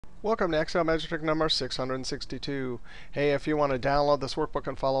Welcome to Excel Magic Trick number 662. Hey, if you want to download this workbook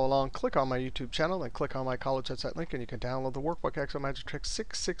and follow along, click on my YouTube channel, then click on my college website link, and you can download the workbook Excel Magic Trick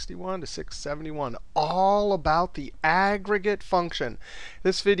 661 to 671, all about the aggregate function.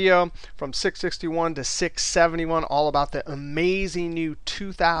 This video from 661 to 671, all about the amazing new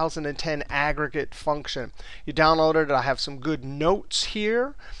 2010 aggregate function. You downloaded it. I have some good notes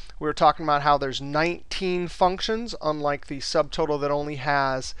here. We were talking about how there's 19 functions, unlike the subtotal that only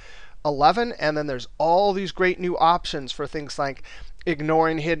has 11. And then there's all these great new options for things like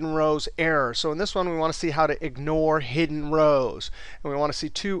ignoring hidden rows errors. So in this one, we want to see how to ignore hidden rows. And we want to see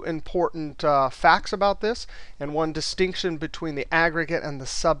two important facts about this and one distinction between the aggregate and the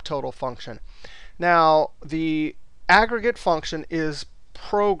subtotal function. Now, the aggregate function is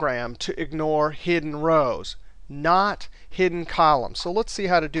programmed to ignore hidden rows, not hidden columns. So let's see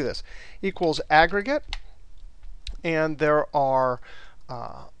how to do this. Equals aggregate. And there are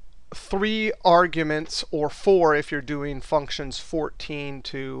 3 arguments, or 4 if you're doing functions 14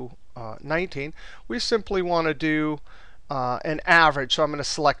 to 19. We simply want to do an average. So I'm going to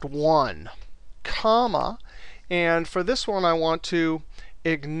select 1, comma. And for this one, I want to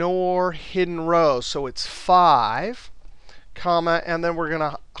ignore hidden rows. So it's 5. Comma, and then we're going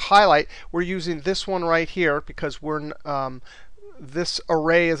to highlight. We're using this one right here because this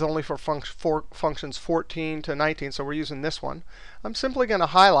array is only for functions 14 to 19, so we're using this one. I'm simply going to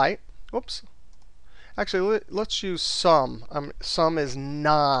highlight. Oops. Actually, let's use sum. Sum is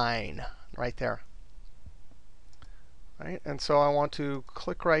 9 right there. Right? And so I want to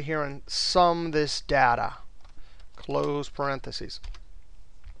click right here and sum this data. Close parentheses.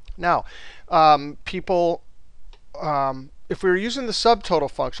 Now, if we were using the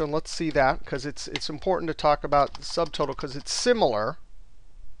subtotal function, let's see that, because it's important to talk about the subtotal because it's similar.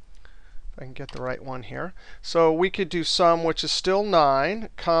 If I can get the right one here. So we could do sum, which is still 9,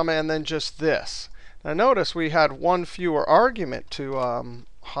 comma, and then just this. Now notice we had one fewer argument to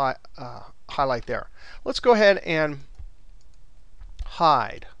highlight there. Let's go ahead and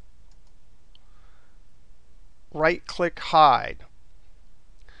hide. Right-click hide.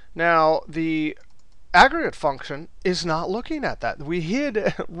 Now the aggregate function is not looking at that. We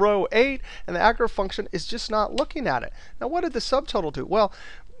hid row 8, and the aggregate function is just not looking at it. Now, what did the subtotal do? Well,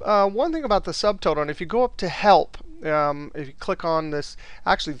 one thing about the subtotal, and if you go up to help, if you click on this,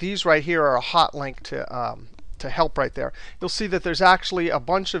 actually these right here are a hot link to help right there. You'll see that there's actually a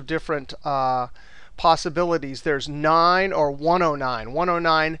bunch of different possibilities. There's 9 or 109.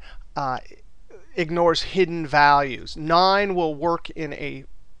 109 ignores hidden values. 9 will work in a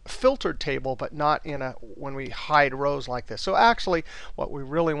filtered table, but not in a when we hide rows like this. So actually, what we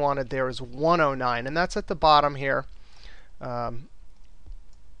really wanted there is 109, and that's at the bottom here,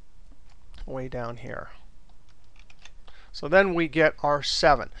 way down here. So then we get our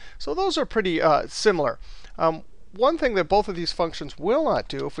 7. So those are pretty similar. One thing that both of these functions will not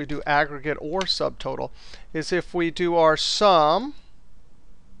do, if we do aggregate or subtotal, is if we do our sum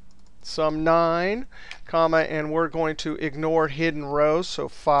 9, comma, and we're going to ignore hidden rows, so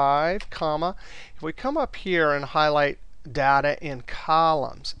 5, comma. If we come up here and highlight data in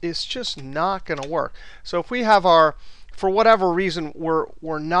columns, it's just not going to work. So if we have our, for whatever reason, we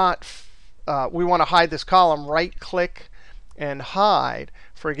want to hide this column, right-click and hide.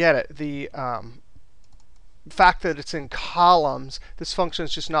 Forget it. The fact that it's in columns, this function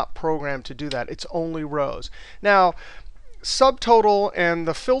is just not programmed to do that. It's only rows. Now, subtotal and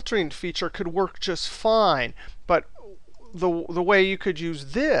the filtering feature could work just fine. But the way you could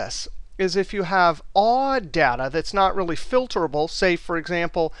use this is if you have odd data that's not really filterable. Say, for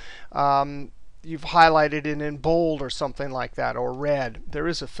example, you've highlighted it in bold or something like that, or red. There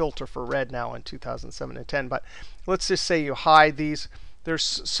is a filter for red now in 2007 and 10. But let's just say you hide these.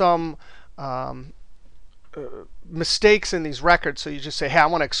 There's some mistakes in these records, so you just say, hey, I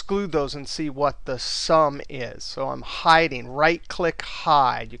want to exclude those and see what the sum is. So I'm hiding. Right-click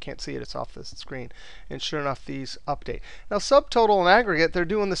hide. You can't see it. It's off the screen. And sure enough, these update. Now, subtotal and aggregate, they're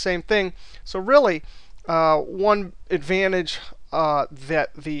doing the same thing. So really, one advantage that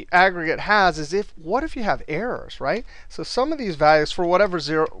the aggregate has is what if you have errors, right? So some of these values, for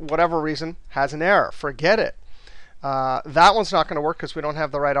whatever reason, has an error. Forget it. That one's not going to work because we don't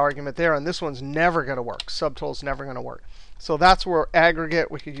have the right argument there. And this one's never going to work. Subtotal is never going to work. So that's where aggregate,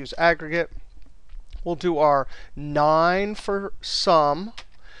 we could use aggregate. We'll do our 9 for sum.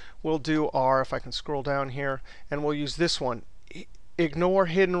 We'll do our, if I can scroll down here, and we'll use this one. Ignore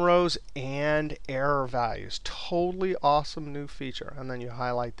hidden rows and error values. Totally awesome new feature. And then you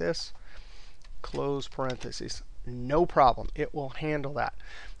highlight this, close parentheses. No problem. It will handle that.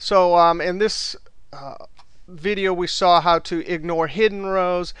 So in this video, we saw how to ignore hidden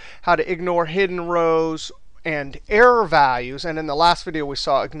rows, and error values. And in the last video, we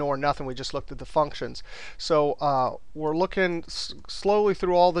saw ignore nothing. We just looked at the functions. So we're looking slowly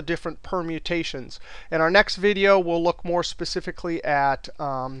through all the different permutations. In our next video, we'll look more specifically at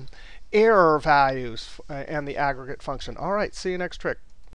error values and the aggregate function. All right, see you next trick.